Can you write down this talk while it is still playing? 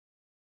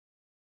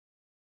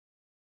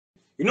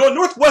You know,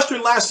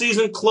 Northwestern last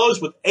season closed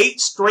with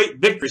 8 straight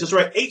victories. That's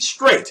right, 8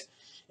 straight.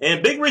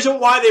 And big reason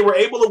why they were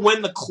able to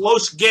win the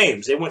close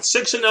games. They went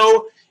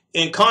 6-0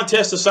 in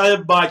contests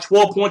decided by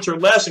 12 points or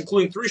less,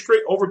 including 3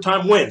 straight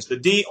overtime wins. The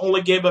D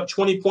only gave up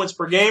 20 points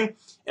per game,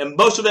 and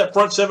most of that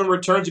front 7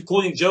 returns,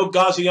 including Joe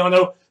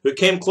Gaziano, who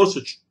came close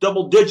to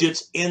double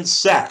digits in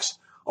sacks.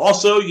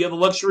 Also, you have the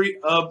luxury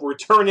of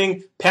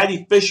returning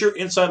Patty Fisher,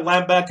 inside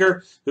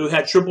linebacker, who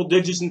had triple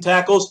digits in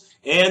tackles,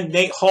 and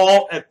Nate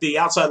Hall at the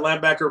outside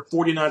linebacker,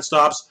 49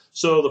 stops.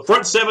 So the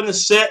front 7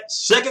 is set.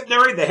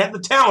 Secondary, they had the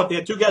talent. They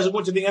had 2 guys that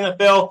went to the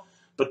NFL,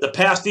 but the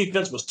pass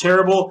defense was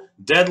terrible,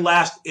 dead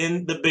last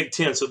in the Big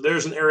Ten. So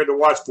there's an area to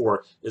watch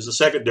for, is the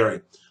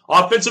secondary.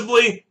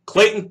 Offensively,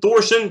 Clayton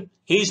Thorson,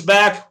 he's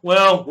back.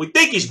 Well, we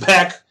think he's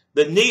back.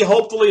 The knee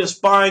hopefully is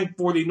fine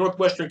for the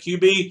Northwestern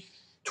QB.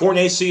 Torn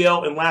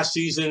ACL in last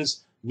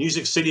season's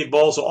Music City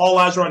Bowl, so all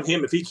eyes are on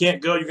him. If he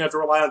can't go, you're going to have to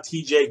rely on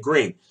T.J.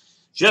 Green.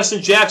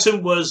 Justin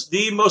Jackson was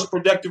the most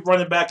productive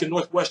running back in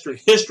Northwestern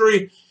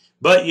history,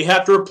 but you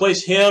have to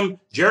replace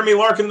him. Jeremy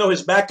Larkin, though,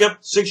 his backup,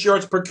 6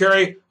 yards per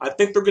carry. I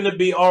think they're going to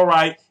be all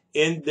right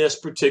in this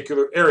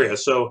particular area.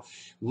 So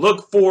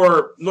look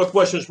for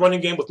Northwestern's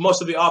running game with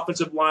most of the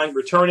offensive line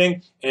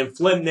returning, and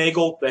Flynn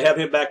Nagel, they have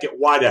him back at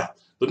wideout.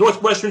 The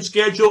Northwestern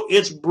schedule,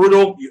 it's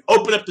brutal. You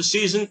open up the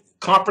season,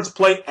 conference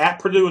play at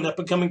Purdue, an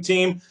up-and-coming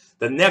team.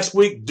 The next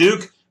week,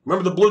 Duke.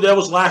 Remember the Blue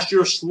Devils last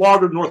year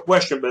slaughtered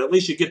Northwestern, but at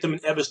least you get them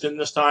in Evanston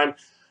this time.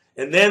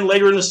 And then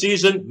later in the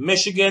season,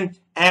 Michigan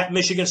at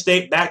Michigan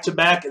State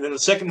back-to-back. And then the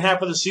second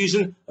half of the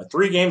season, a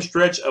 3-game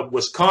stretch of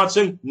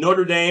Wisconsin,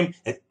 Notre Dame,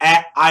 and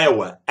at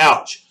Iowa.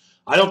 Ouch.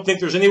 I don't think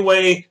there's any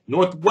way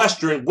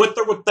Northwestern, with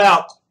or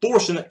without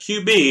Thorson at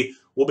QB,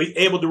 will be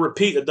able to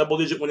repeat a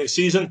double-digit winning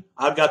season.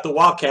 I've got the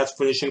Wildcats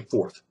finishing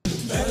 4th.